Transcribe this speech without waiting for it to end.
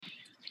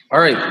All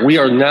right, we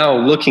are now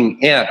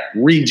looking at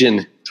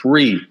Region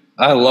 3.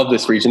 I love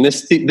this region.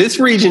 This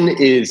region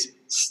is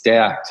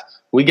stacked.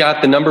 We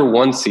got the number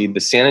 1 seed,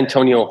 the San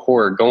Antonio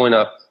Horror, going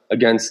up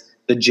against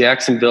the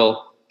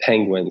Jacksonville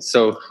Penguins.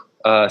 So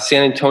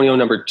San Antonio,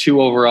 number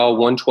 2 overall,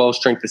 112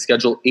 strength of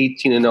schedule,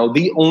 18-0,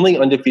 the only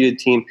undefeated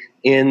team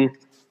in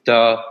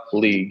the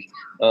league.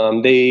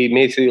 They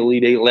made it to the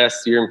Elite Eight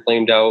last year and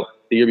flamed out.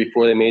 The year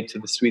before, they made it to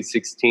the Sweet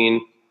 16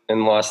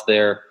 and lost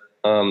there.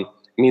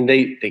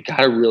 They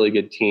got a really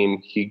good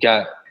team. You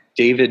got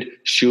David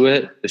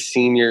Shuett, the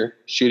senior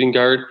shooting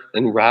guard,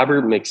 and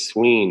Robert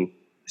McSween,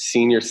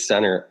 senior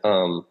center.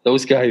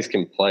 Those guys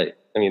can play.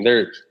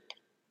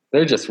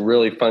 They're just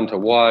really fun to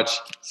watch.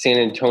 San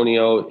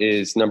Antonio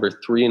is number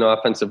 3 in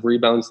offensive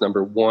rebounds,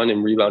 number 1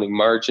 in rebounding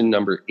margin,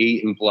 number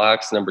 8 in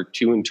blocks, number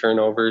 2 in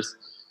turnovers,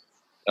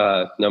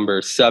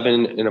 number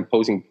 7 in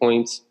opposing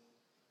points,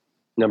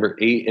 number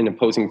 8 in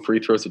opposing free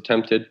throws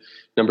attempted,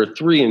 number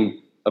 3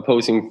 in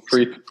opposing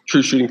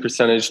true shooting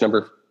percentage,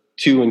 number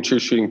 2 in true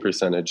shooting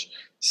percentage.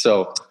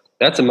 So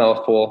that's a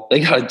mouthful.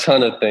 They got a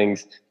ton of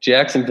things.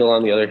 Jacksonville,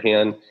 on the other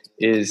hand,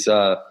 is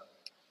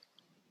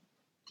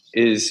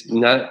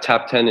not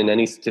top 10 in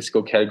any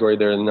statistical category.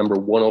 They're the number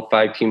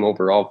 105 team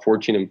overall,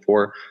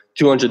 14-4,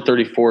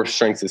 234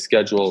 strengths of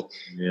schedule.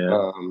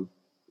 Yeah.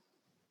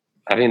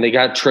 They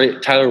got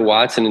Tyler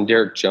Watson and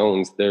Derek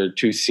Jones. They're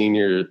 2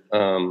 senior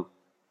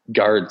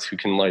guards who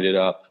can light it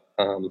up,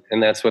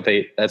 and that's what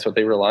they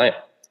rely on.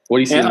 What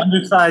do you see? And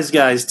undersized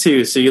guys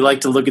too. So you like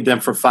to look at them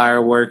for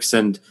fireworks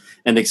and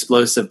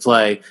explosive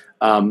play,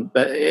 and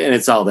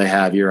it's all they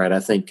have. You're right. I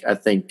think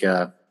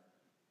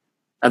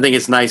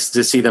it's nice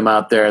to see them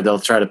out there. They'll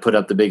try to put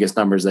up the biggest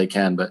numbers they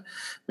can, but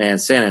man,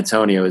 San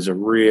Antonio is a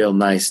real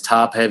nice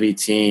top-heavy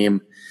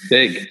team.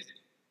 Big.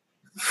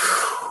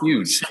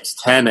 Huge.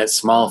 6'10" at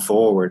small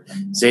forward.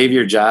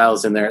 Xavier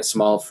Giles in there at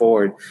small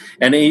forward.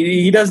 And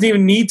he doesn't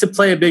even need to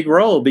play a big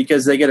role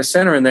because they get a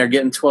center in there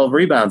getting 12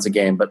 rebounds a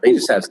game, but they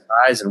just have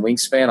size and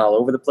wingspan all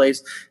over the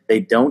place. They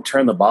don't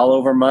turn the ball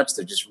over much.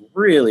 They're just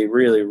really,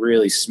 really,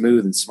 really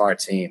smooth and smart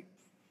team.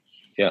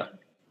 Yeah.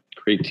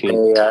 Great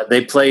team.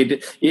 They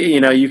played,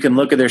 you can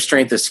look at their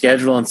strength of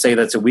schedule and say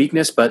that's a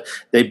weakness, but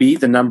they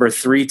beat the number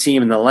 3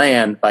 team in the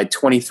land by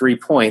 23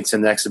 points in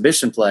the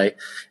exhibition play.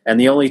 And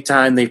the only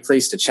time they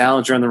placed a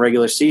challenger in the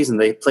regular season,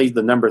 they played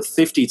the number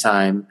 50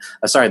 team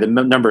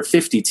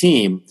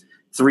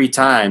 3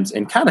 times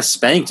and kind of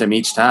spanked them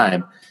each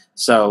time.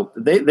 So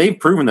they've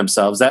proven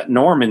themselves. That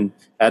Norman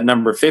at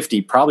number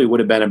 50 probably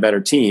would have been a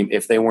better team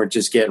if they weren't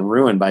just getting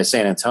ruined by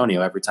San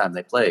Antonio every time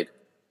they played.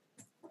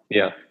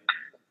 Yeah.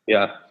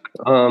 Yeah.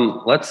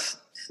 Let's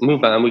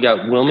move on. We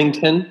got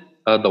Wilmington,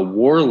 the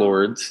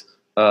Warlords.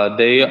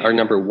 They are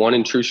number 1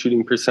 in true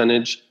shooting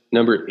percentage,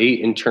 number 8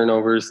 in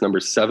turnovers,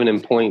 number 7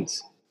 in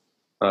points.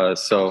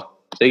 So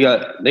they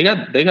got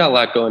a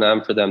lot going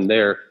on for them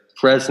there.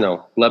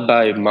 Fresno, led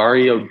by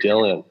Mario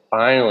Dillon,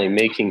 finally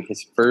making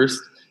his first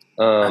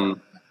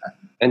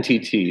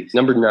NTT,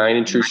 number 9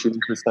 in true shooting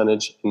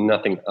percentage,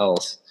 nothing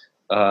else.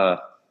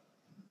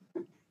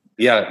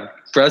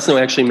 Fresno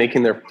actually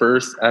making their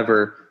first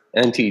ever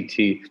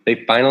NTT.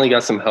 They finally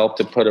got some help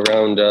to put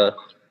around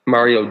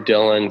Mario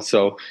Dillon.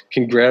 So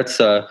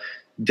congrats,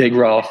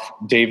 Digrolf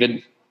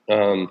David,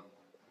 on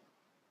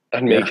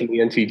making the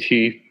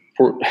NTT.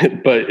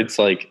 But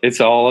it's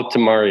all up to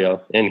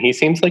Mario, and he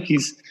seems like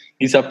he's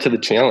up to the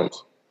challenge.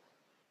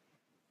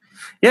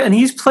 Yeah, and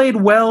he's played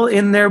well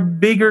in their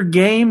bigger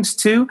games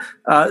too.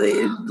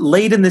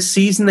 Late in the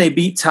season, they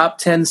beat top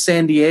 10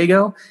 San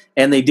Diego,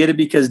 and they did it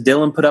because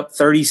Dillon put up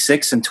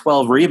 36 and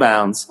 12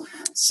 rebounds.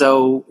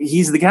 So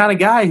he's the kind of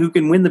guy who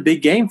can win the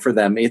big game for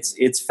them.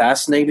 It's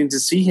fascinating to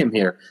see him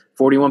here.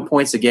 41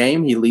 points a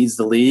game. He leads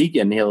the league,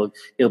 and he'll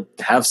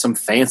have some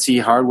fancy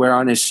hardware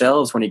on his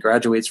shelves when he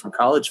graduates from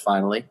college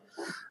finally.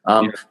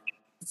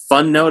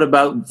 Fun note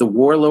about the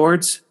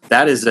Warlords,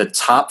 that is a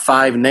top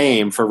 5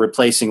 name for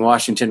replacing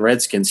Washington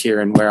Redskins here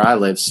and where I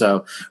live.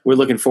 So we're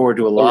looking forward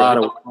to a lot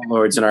of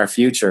Warlords in our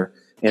future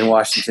in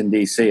Washington,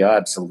 D.C. Oh,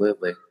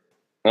 absolutely.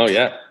 Oh,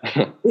 yeah.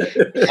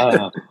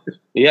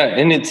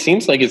 And it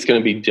seems like it's going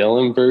to be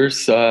Dillon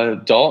versus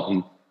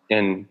Dalton,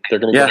 and they're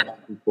going to go back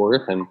and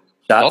forth. And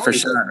shot for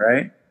shot,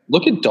 right?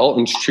 Look at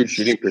Dalton's true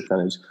shooting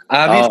percentage.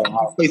 Obviously, he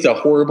plays a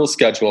horrible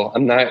schedule.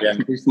 I'm not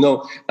going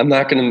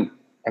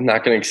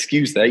to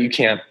excuse that.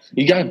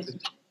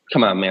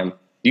 Come on, man.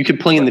 You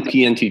could play in the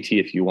PNTT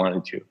if you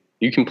wanted to.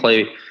 You can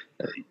play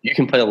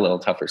a little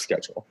tougher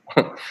schedule.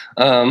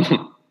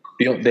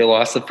 They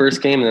lost the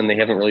first game, and then they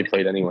haven't really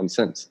played anyone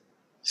since.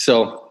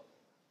 So,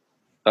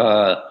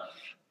 what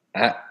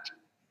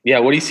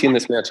do you see in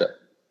this matchup?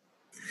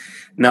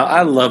 No,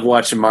 I love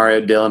watching Mario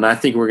Dillon. I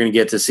think we're going to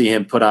get to see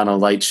him put on a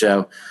light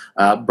show.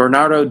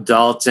 Bernardo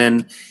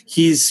Dalton,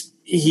 he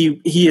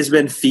has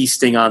been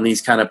feasting on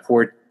these kind of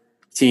poor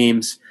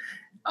teams.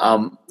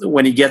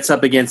 When he gets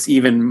up against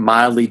even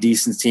mildly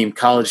decent team,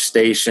 College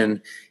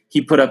Station, he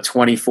put up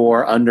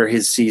 24 under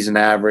his season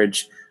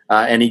average,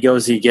 and he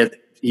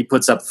he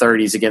puts up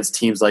 30s against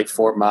teams like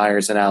Fort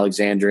Myers and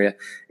Alexandria.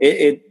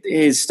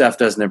 His stuff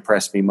doesn't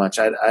impress me much.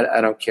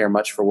 I don't care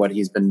much for what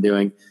he's been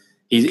doing.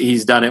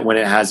 He's done it when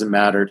it hasn't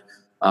mattered.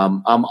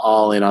 I'm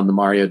all in on the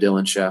Mario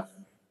Dillon show.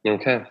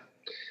 Okay.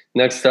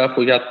 Next up,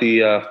 we got the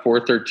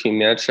 4-13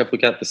 matchup. We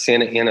got the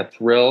Santa Ana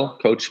Thrill,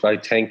 coached by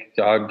Tank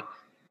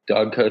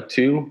Dogka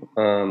 2,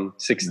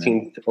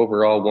 16th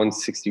overall,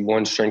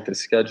 161 strength of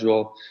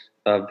schedule.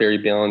 Very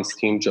balanced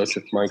team.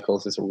 Joseph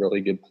Michaels is a really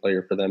good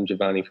player for them.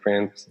 Giovanni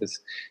Francis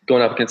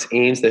going up against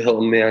Ames, the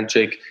Hilton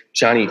Magic,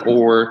 Johnny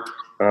Orr.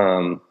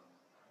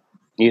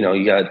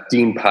 You got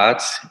Dean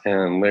Potts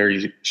and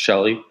Larry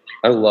Shelley.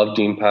 I love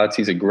Dean Potts.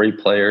 He's a great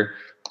player.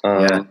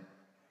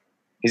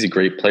 He's a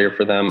great player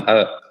for them.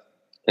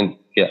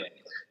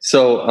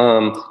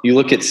 So you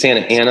look at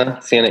Santa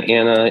Ana. Santa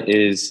Ana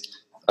is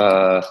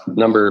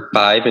number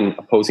 5 in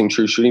opposing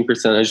true shooting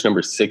percentage,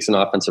 number 6 in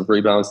offensive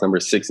rebounds,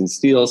 number 6 in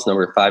steals,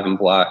 number 5 in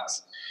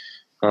blocks.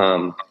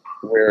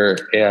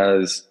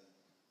 Whereas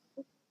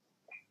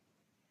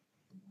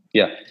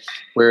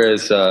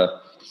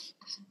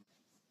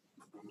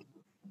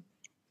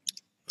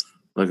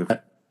Look at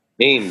that.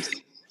 Ames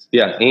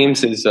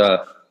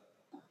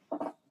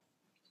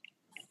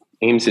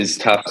is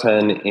top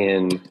 10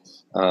 in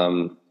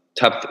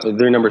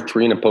they're number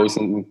 3 in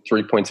opposing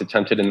 3 points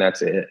attempted, and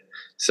that's it.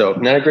 So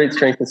not a great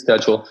strength of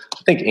schedule.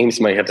 I think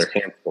Ames might have their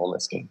hands full in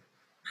this game.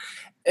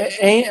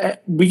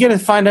 We got to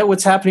find out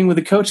what's happening with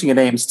the coaching at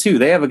Ames too.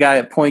 They have a guy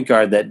at point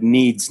guard that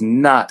needs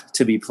not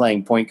to be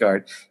playing point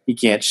guard. He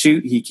can't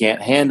shoot, he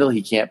can't handle,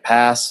 he can't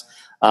pass.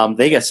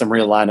 They got some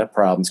real lineup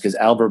problems because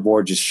Albert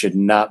Borges should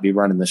not be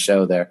running the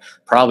show there.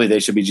 Probably they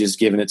should be just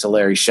giving it to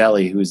Larry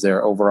Shelley, who's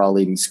their overall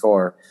leading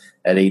scorer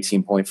at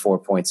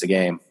 18.4 points a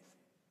game.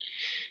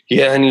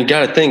 Yeah, and you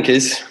got to think,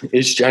 is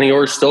Johnny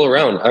Orr still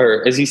around,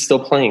 or is he still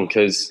playing?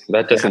 Because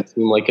that doesn't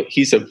seem like it.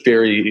 He's a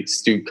very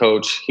astute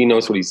coach. He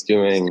knows what he's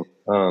doing.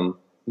 It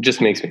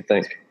just makes me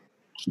think.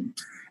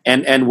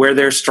 And where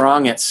they're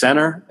strong at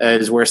center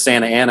is where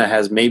Santa Ana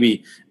has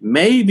maybe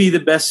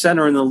the best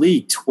center in the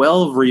league.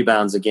 12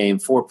 rebounds a game,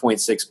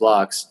 4.6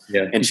 blocks,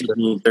 and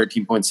shooting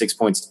 13.6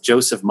 points.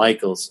 Joseph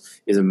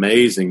Michaels is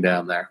amazing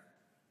down there.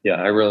 Yeah,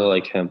 I really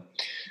like him.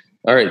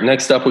 All right,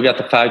 next up, we got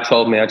the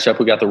 5-12 matchup.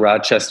 We got the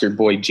Rochester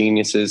Boy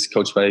Geniuses,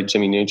 coached by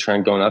Jimmy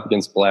Neutron, going up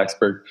against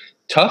Blacksburg.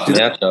 Tough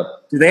matchup.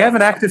 Do they have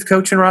an active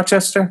coach in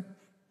Rochester?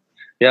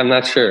 Yeah, I'm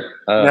not sure.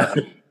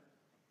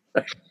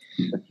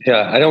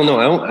 Yeah, I don't know.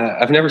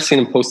 I've never seen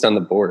him post on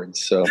the board.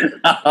 So,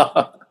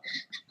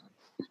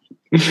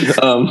 if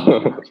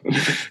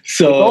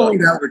only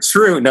that were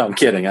true. No, I'm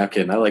kidding. I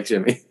like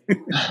Jimmy.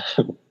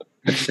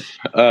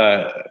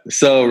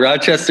 So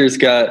Rochester's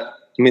got.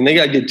 They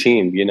got a good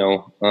team.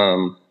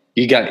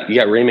 You got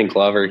Raymond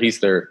Glover. He's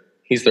their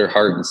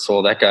heart and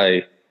soul. That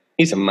guy,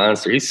 he's a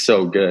monster. He's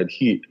so good.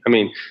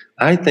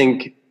 I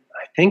think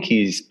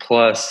he's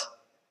plus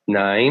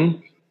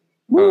 9.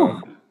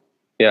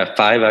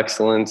 5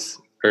 excellence,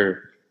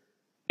 or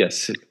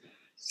yes,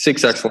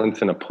 6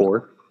 excellence and a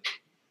poor.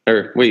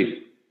 Or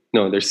wait,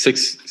 no, there's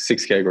six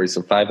categories,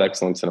 so 5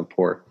 excellence and a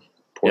poor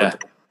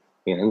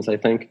hands, I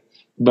think.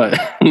 But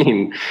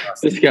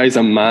this guy's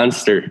a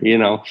monster,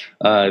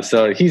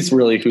 So he's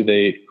really who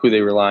they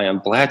rely on.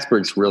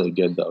 Blacksburg's really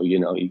good, though.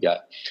 You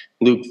got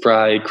Luke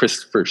Fry,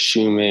 Christopher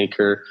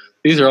Shoemaker.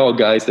 These are all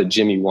guys that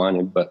Jimmy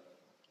wanted, but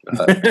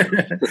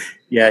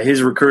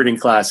his recruiting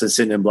class is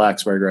sitting in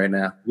Blacksburg right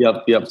now.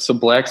 Yep. So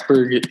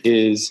Blacksburg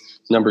is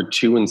number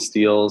 2 in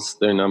steals.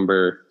 They're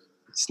number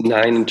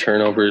 9 in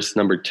turnovers,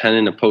 number 10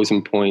 in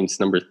opposing points,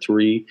 number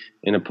 3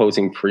 in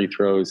opposing free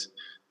throws.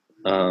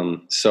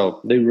 So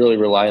they really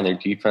rely on their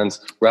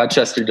defense.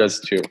 Rochester does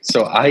too.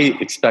 So I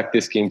expect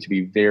this game to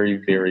be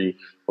very, very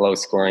low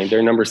scoring.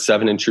 They're number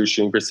 7 in true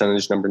shooting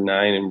percentage, number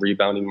 9 in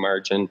rebounding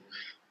margin,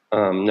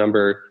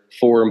 number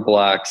 4 in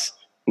blocks,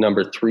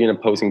 number 3 in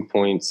opposing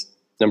points,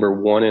 number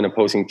 1 in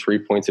opposing 3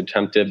 points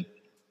attempted,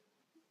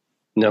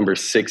 number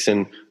 6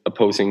 in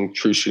opposing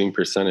true shooting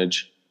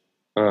percentage.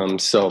 What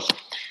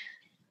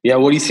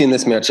do you see in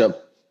this matchup?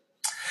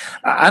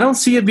 I don't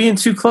see it being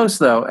too close,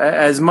 though.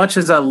 As much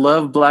as I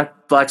love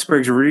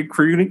Blacksburg's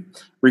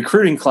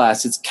recruiting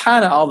class, it's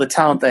kind of all the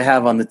talent they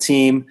have on the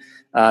team.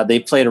 They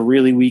played a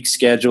really weak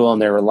schedule,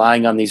 and they're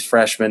relying on these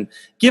freshmen.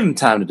 Give them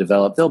time to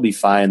develop; they'll be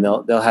fine.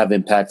 They'll have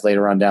impact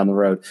later on down the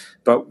road.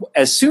 But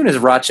as soon as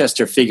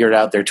Rochester figured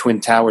out their Twin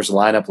Towers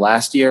lineup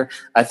last year,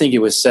 I think it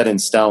was set in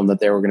stone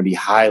that they were going to be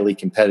highly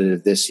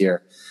competitive this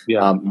year.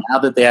 Yeah. Now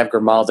that they have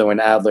Grimaldo and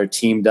Adler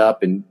teamed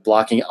up and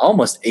blocking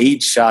almost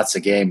 8 shots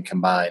a game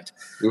combined,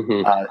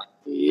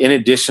 in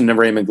addition to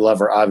Raymond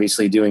Glover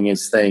obviously doing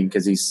his thing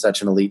because he's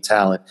such an elite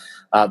talent,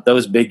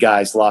 those big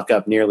guys lock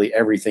up nearly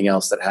everything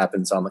else that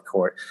happens on the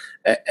court.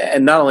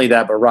 And not only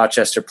that, but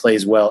Rochester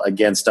plays well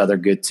against other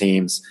good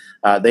teams.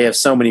 They have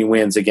so many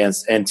wins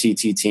against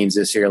NTT teams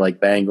this year like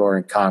Bangor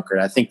and Concord.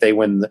 I think they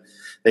win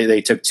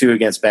they took 2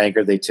 against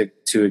Bangor. They took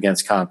 2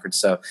 against Concord.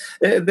 So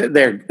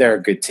they're a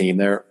good team.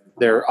 They're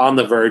on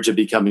the verge of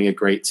becoming a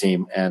great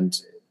team, and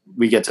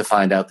we get to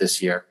find out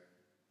this year.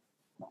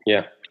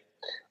 Yeah.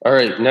 All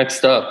right,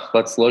 next up,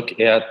 let's look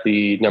at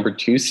the number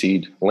 2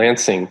 seed,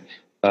 Lansing,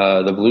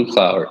 the blue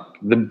collar.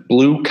 The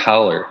blue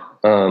collar.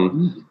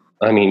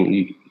 I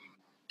mean,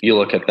 you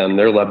look at them;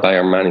 they're led by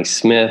Armani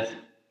Smith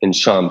and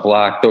Sean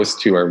Block. Those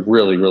two are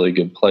really, really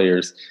good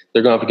players.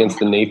 They're going up against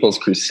the Naples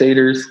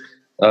Crusaders.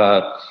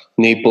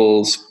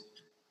 Naples,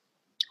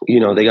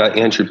 they got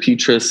Andrew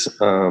Petrus,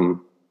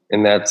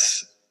 and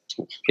that's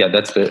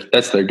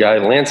their guy.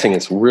 Lansing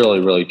is really,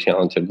 really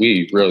talented.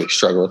 We really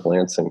struggle with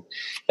Lansing.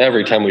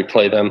 Every time we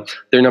play them,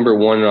 they're number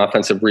 1 in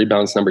offensive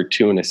rebounds, number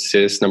 2 in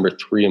assists, number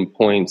 3 in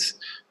points,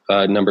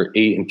 number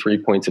 8 in 3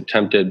 points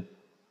attempted.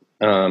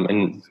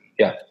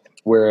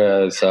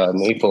 Whereas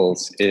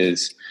Naples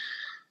is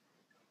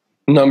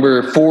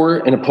number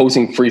 4 in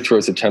opposing free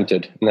throws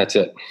attempted, and that's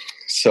it.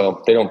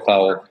 So they don't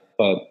foul.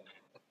 But,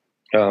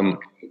 I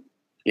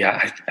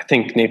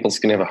think Naples is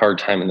going to have a hard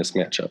time in this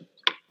matchup.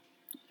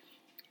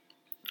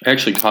 I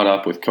actually caught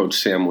up with Coach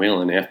Sam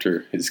Whalen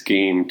after his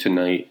game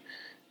tonight,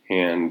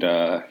 and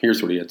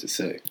here's what he had to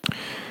say.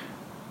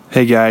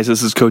 Hey guys,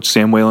 this is Coach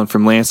Sam Whalen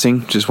from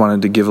Lansing. Just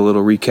wanted to give a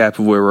little recap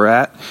of where we're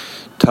at.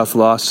 Tough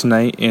loss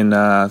tonight in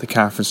the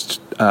Conference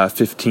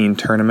 15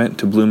 tournament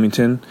to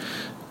Bloomington.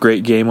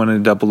 Great game, went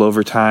into double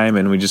overtime,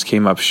 and we just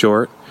came up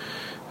short.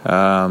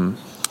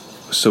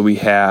 So we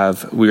are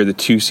the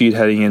 2 seed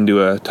heading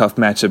into a tough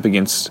matchup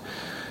against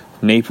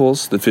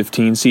Naples, the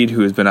 15 seed,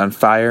 who has been on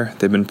fire.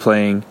 They've been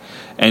playing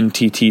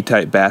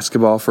NTT-type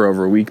basketball for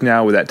over a week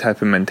now with that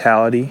type of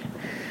mentality,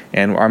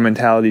 and our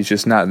mentality is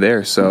just not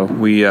there. So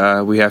we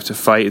have to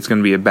fight. It's going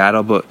to be a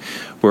battle, but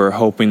we're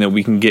hoping that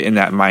we can get in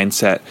that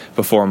mindset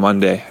before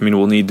Monday. I mean,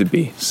 we'll need to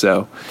be.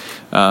 So,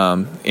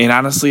 and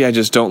honestly, I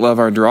just don't love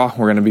our draw.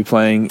 We're going to be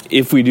playing,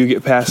 if we do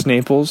get past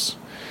Naples,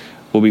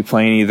 we'll be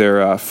playing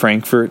either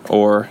Frankfurt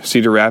or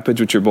Cedar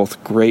Rapids, which are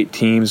both great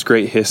teams,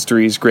 great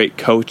histories, great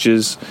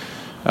coaches.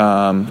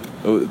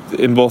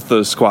 In both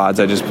those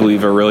squads, I just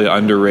believe are really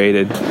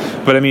underrated.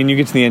 But I mean, you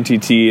get to the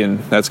NTT, and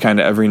that's kind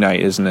of every night,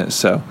 isn't it?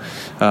 So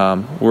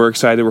we're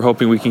excited. We're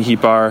hoping we can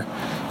keep our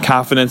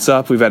confidence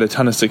up. We've had a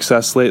ton of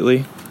success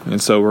lately,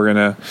 and so we're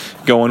gonna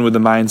go in with the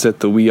mindset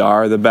that we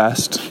are the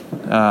best.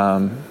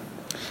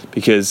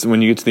 Because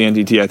when you get to the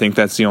NTT, I think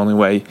that's the only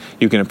way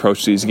you can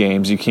approach these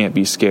games. You can't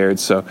be scared.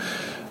 So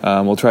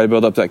we'll try to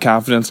build up that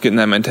confidence, get in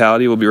that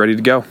mentality. We'll be ready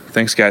to go.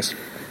 Thanks, guys.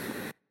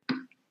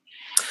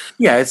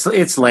 Yeah,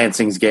 it's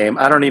Lansing's game.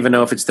 I don't even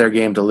know if it's their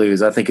game to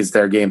lose. I think it's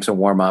their game to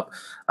warm up.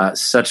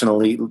 Such an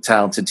elite,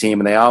 talented team,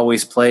 and they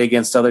always play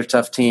against other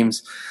tough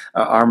teams.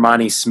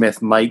 Armani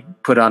Smith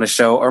might put on a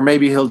show, or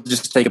maybe he'll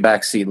just take a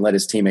back seat and let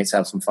his teammates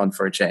have some fun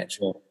for a change.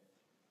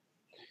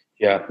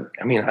 Yeah.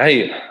 I mean,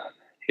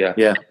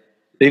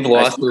 they've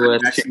lost the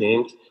last 2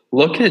 games.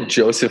 Look at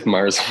Joseph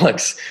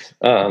Marszalek's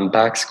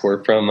box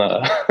score from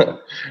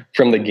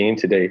the game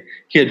today.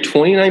 He had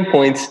 29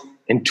 points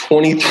and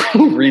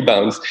 23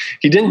 rebounds.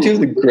 He didn't do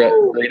the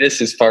greatest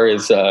as far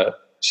as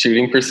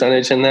shooting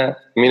percentage in that.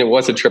 I mean, it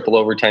was a triple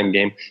overtime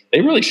game.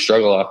 They really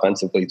struggle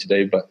offensively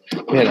today, but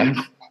man,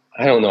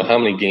 I don't know how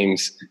many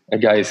games a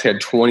guy's had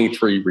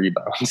 23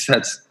 rebounds.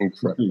 That's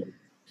incredible.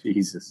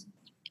 Jesus.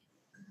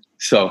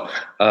 So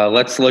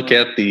let's look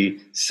at the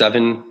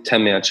 7-10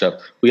 matchup.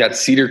 We got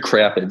Cedar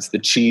Rapids, the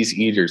Cheese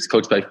Eaters,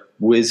 coached by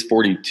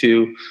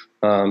Wiz42,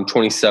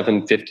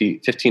 27,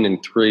 15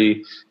 and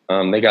 3.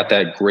 They got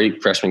that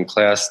great freshman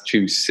class,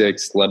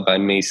 2-6, led by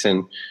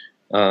Mason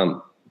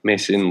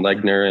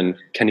Legner and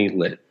Kenny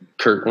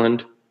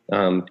Kirtland,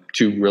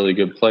 2 really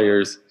good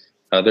players.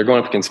 They're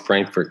going up against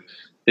Frankfurt.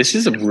 This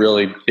is a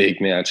really big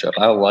matchup.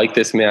 I like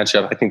this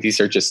matchup. I think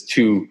these are just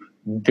 2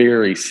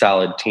 very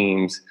solid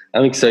teams.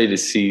 I'm excited to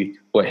see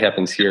what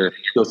happens here.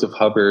 Joseph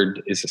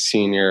Hubbard is a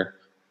senior,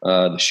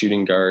 the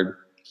shooting guard.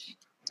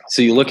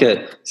 So you look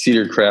at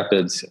Cedar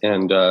Rapids,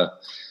 and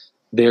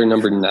they're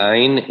number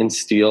 9 in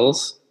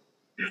steals.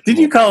 Did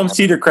you call them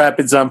Cedar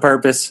Rapids on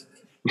purpose?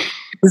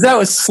 Because that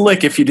was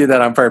slick if you did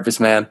that on purpose,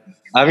 man.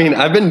 I mean,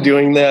 I've been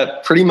doing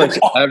that pretty much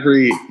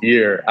every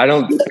year. I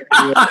don't.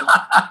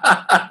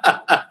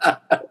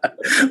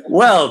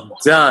 Well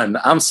done.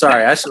 I'm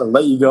sorry. I should have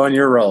let you go on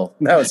your roll.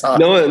 That was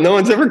awesome. No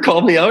one's ever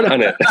called me out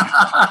on it.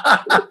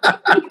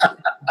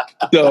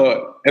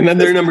 So, and then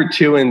they're number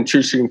 2 in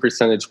true shooting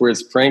percentage,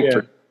 whereas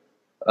Frankfurt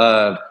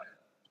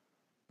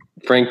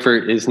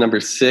is number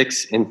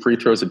 6 in free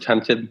throws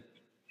attempted,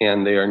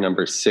 and they are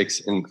number 6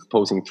 in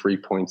opposing 3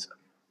 points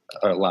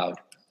allowed.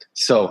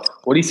 So,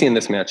 what do you see in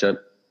this matchup?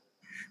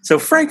 So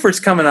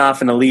Frankfurt's coming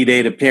off an Elite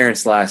Eight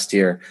appearance last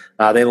year.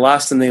 They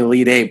lost in the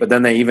Elite Eight, but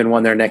then they even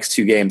won their next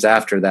 2 games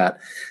after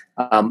that.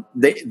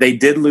 They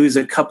did lose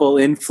a couple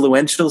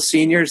influential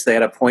seniors. They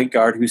had a point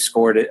guard who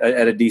scored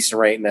at a decent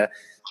rate and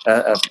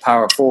a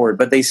power forward,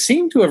 but they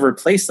seem to have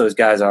replaced those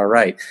guys all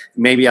right.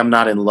 Maybe I'm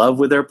not in love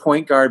with their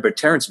point guard, but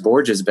Terrence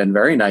Borges has been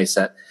very nice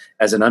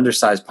as an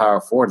undersized power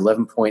forward,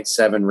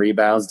 11.7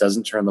 rebounds,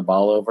 doesn't turn the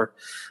ball over.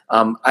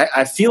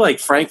 I feel like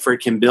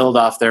Frankfurt can build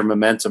off their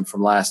momentum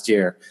from last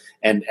year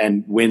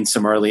and win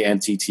some early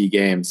NTT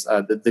games.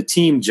 The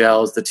team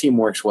gels. The team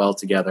works well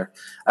together.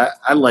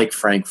 I like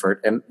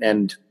Frankfurt,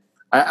 and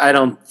I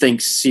don't think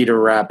Cedar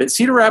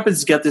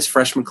Rapids got this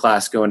freshman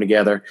class going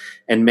together,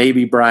 and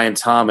maybe Brian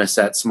Thomas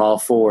at small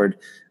forward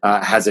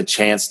has a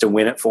chance to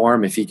win it for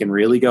him if he can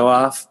really go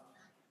off.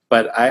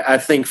 But I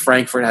think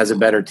Frankfurt has a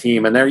better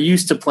team, and they're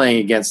used to playing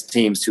against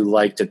teams who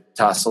like to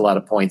toss a lot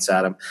of points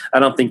at them. I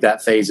don't think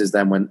that phases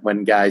them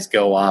when guys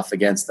go off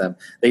against them.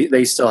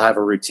 They still have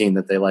a routine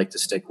that they like to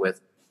stick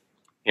with.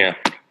 Yeah.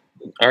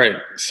 All right.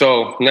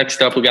 So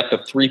next up, we got the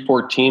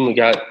 3-4 team. We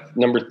got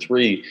number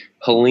 3,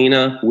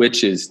 Helena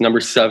Witches,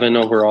 number 7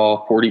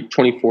 overall,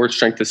 24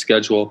 strength of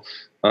schedule,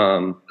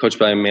 coached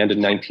by Amanda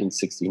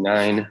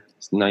 1969.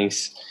 It's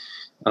nice.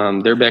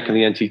 They're back in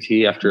the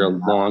NTT after a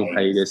long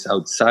hiatus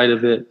outside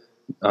of it.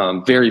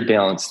 Very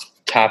balanced,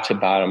 top to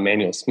bottom.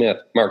 Manuel Smith,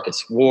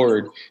 Marcus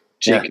Ward,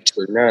 Jacob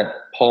Burnett,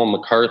 Paul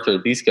MacArthur.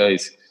 These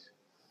guys,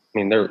 I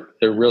mean,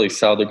 they're really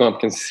solid. They're going up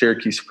against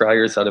Syracuse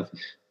Friars out of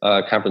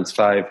Conference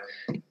 5.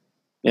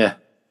 Yeah.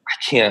 I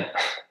can't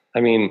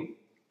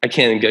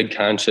in good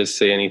conscience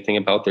say anything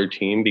about their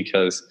team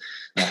because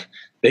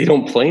they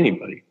don't play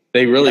anybody.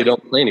 They really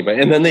don't play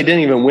anybody. And then they didn't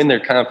even win their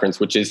conference,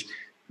 which is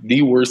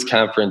the worst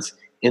conference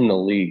in the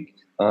league.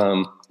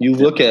 You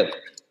look at,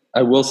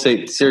 I will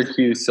say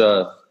Syracuse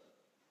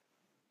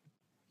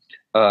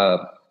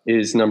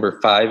is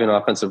number 5 in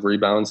offensive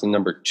rebounds and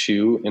number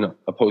 2 in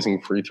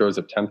opposing free throws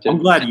attempted. I'm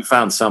glad you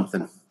found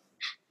something.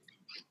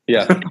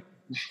 Yeah.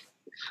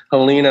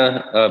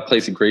 Helena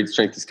plays a great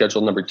strength of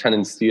schedule, number 10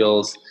 in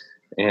steals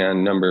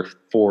and number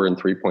 4 in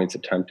 3 points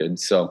attempted.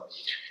 So,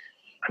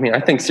 I mean, I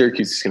think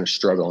Syracuse is going to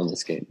struggle in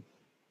this game.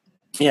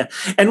 Yeah,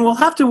 and we'll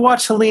have to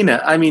watch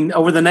Helena. I mean,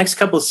 over the next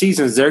couple of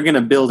seasons, they're going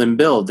to build and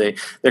build.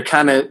 They're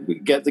kind of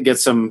get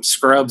some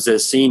scrubs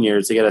as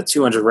seniors. They got a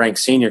 200 ranked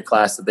senior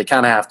class that they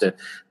kind of have to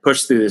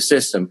push through the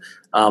system.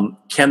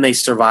 Can they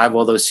survive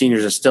while those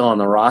seniors are still on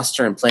the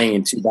roster and playing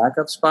in 2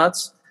 backup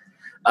spots?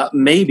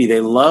 Maybe.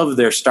 They love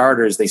their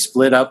starters. They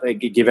split up. They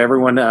give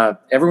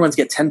everyone's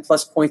get 10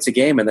 plus points a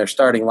game in their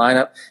starting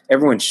lineup.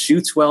 Everyone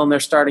shoots well in their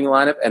starting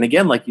lineup. And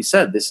again, like you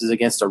said, this is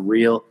against a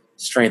real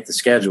strength of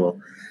schedule.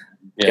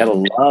 Yeah. Gotta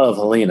love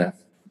Helena.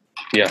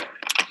 Yeah.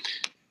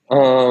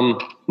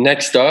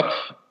 Next up,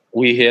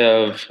 we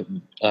have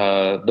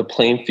the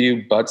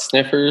Plainview Butt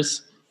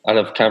Sniffers out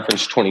of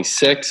Conference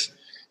 26,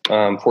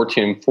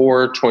 14-4,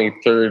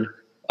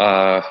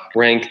 23rd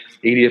ranked,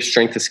 80th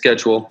strength of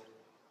schedule.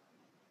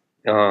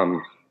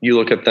 You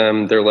look at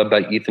them, they're led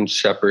by Ethan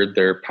Shepard,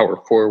 their power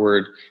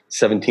forward,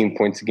 17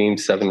 points a game,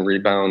 7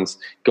 rebounds,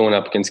 going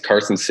up against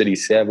Carson City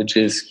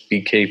Savages,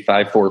 BK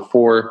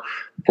 544,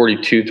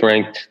 42th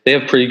ranked. They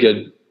have pretty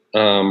good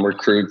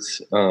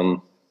recruits.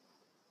 Some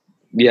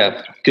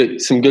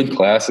good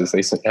classes.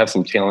 They have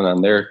some talent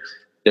on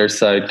their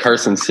side.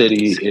 Carson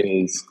City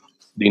is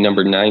the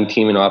number 9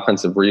 team in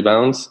offensive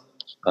rebounds,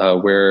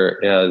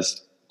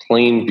 whereas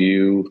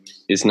Plainview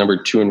is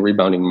number 2 in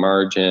rebounding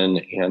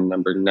margin and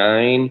number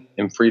 9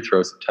 in free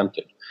throws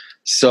attempted.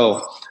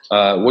 So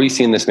what do you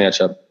see in this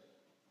matchup?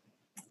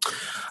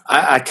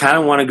 I kind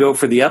of want to go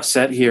for the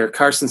upset here.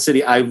 Carson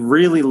City, I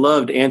really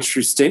loved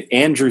Andrew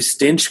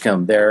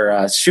Stinchcomb,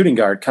 their shooting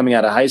guard coming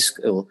out of high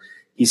school.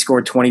 He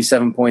scored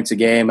 27 points a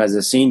game as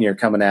a senior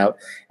coming out,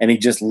 and he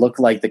just looked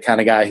like the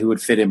kind of guy who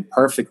would fit in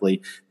perfectly.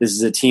 This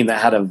is a team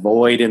that had a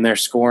void in their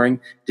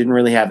scoring, didn't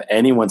really have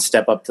anyone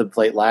step up to the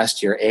plate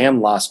last year, and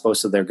lost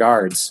most of their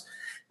guards.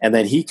 And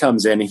then he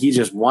comes in, and he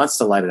just wants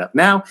to light it up.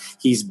 Now,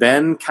 he's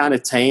been kind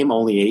of tame,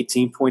 only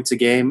 18 points a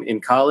game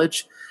in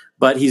college,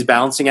 but he's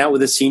balancing out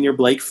with a senior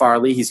Blake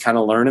Farley. He's kind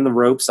of learning the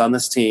ropes on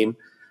this team.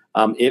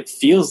 It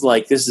feels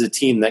like this is a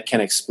team that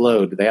can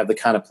explode. They have the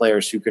kind of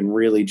players who can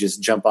really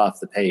just jump off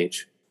the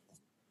page.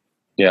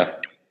 Yeah.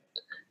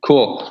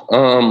 Cool.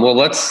 Well,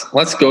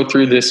 let's go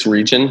through this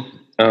region.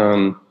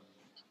 Who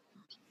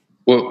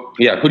do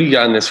you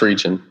got in this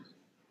region?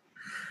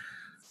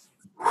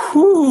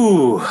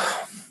 Whew.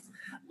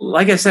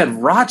 Like I said,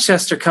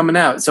 Rochester coming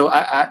out. So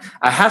I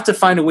have to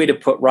find a way to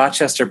put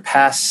Rochester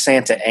past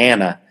Santa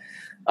Ana.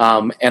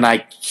 And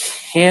I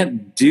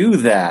can't do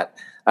that.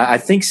 I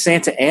think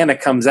Santa Ana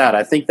comes out.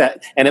 I think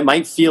that, and it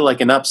might feel like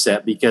an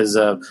upset because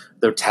of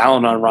their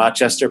talent on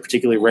Rochester,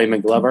 particularly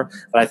Raymond Glover.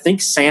 But I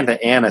think Santa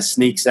Ana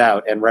sneaks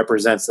out and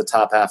represents the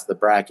top half of the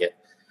bracket.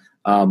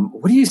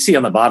 What do you see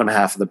on the bottom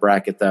half of the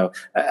bracket, though?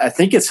 I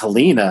think it's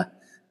Helena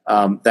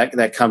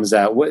that comes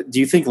out. Do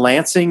you think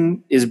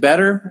Lansing is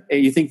better?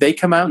 You think they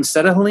come out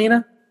instead of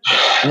Helena?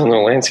 I don't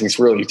know. Lansing's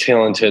really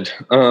talented.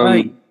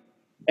 Right.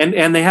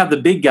 And they have the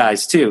big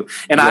guys too.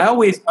 And I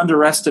always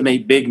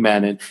underestimate big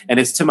men, and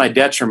it's to my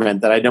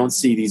detriment that I don't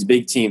see these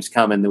big teams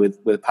coming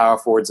with power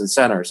forwards and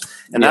centers.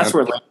 And that's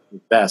where Lansing is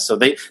best. So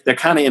they're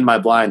kind of in my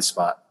blind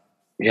spot.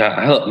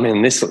 Yeah,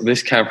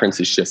 this conference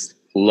is just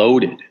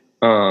loaded.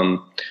 For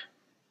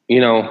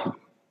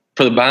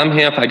the bottom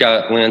half, I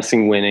got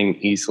Lansing winning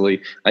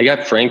easily. I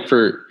got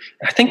Frankfurt.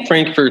 I think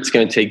Frankfurt's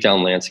going to take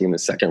down Lansing in the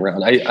second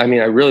round. I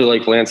really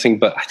like Lansing,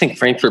 but I think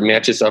Frankfurt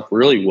matches up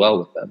really well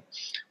with them.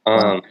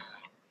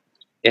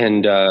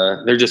 And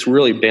they're just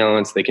really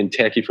balanced. They can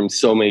attack you from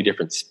so many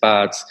different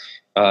spots.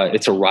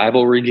 It's a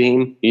rivalry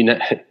game.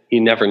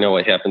 You never know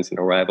what happens in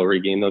a rivalry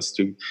game. Those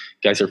two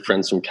guys are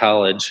friends from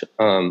college.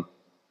 And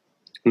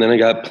then I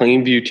got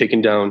Plainview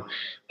taking down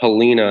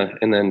Helena,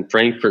 and then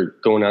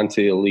Frankfurt going on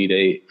to the Elite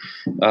Eight.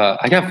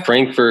 I got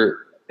Frankfurt,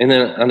 and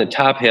then on the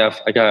top half,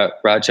 I got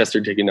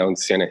Rochester taking down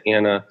Santa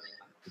Ana,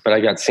 but I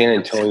got San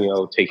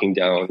Antonio taking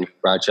down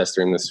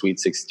Rochester in the Sweet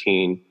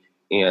 16.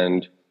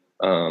 And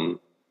I'm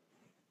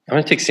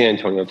going to take San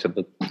Antonio to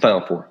the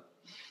Final Four.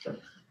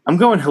 I'm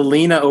going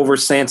Helena over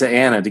Santa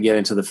Ana to get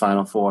into the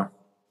Final Four.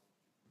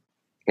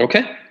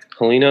 Okay,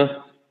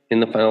 Helena in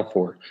the Final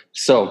Four.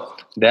 So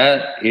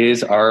that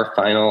is our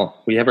final.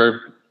 We have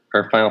our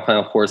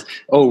Final Fours.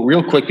 Oh,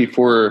 real quick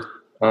before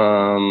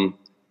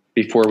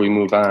we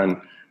move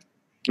on,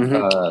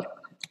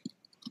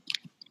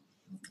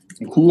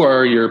 who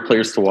are your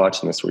players to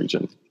watch in this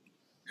region?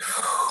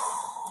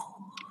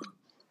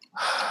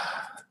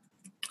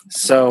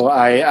 So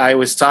I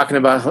was talking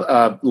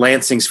about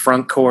Lansing's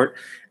front court.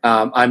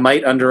 I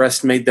might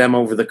underestimate them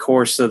over the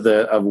course of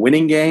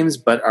winning games,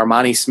 but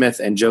Armani Smith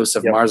and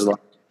Joseph Marzala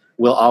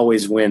will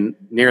always win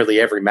nearly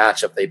every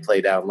matchup they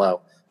play down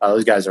low.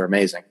 Those guys are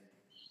amazing.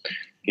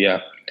 Yeah.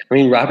 I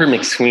mean, Robert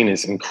McSween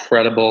is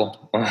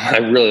incredible. I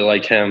really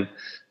like him.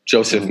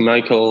 Joseph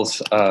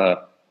Michaels,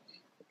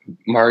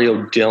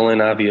 Mario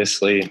Dillon,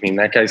 obviously. I mean,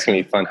 that guy's going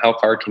to be fun. How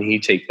far can he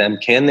take them?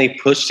 Can they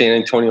push San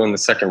Antonio in the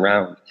second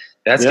round?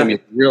 That's going to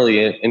be a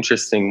really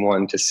interesting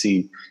one to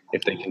see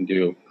if they can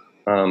do.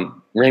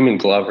 Raymond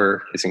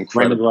Glover is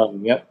incredible.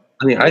 Raymond Glover,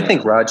 I mean, I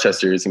think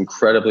Rochester is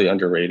incredibly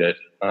underrated.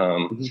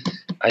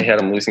 I had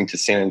them losing to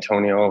San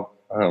Antonio,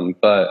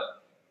 but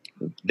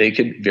they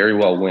could very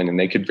well win, and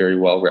they could very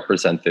well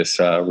represent this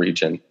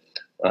region.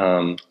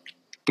 I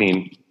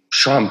mean,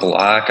 Sean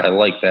Block, I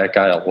like that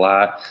guy a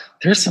lot.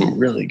 There's some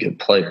really good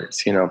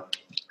players, you know.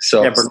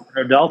 So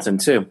Bernardo Dalton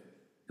too,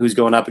 who's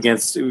going up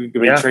against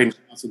trading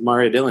with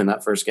Mario Dillon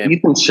that first game.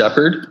 Ethan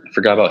Shepard, I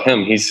forgot about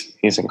him. He's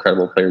an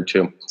incredible player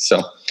too.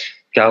 So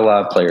got a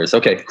lot of players.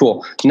 Okay,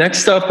 cool.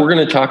 Next up, we're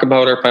going to talk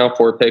about our Final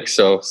Four picks.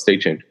 So stay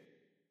tuned.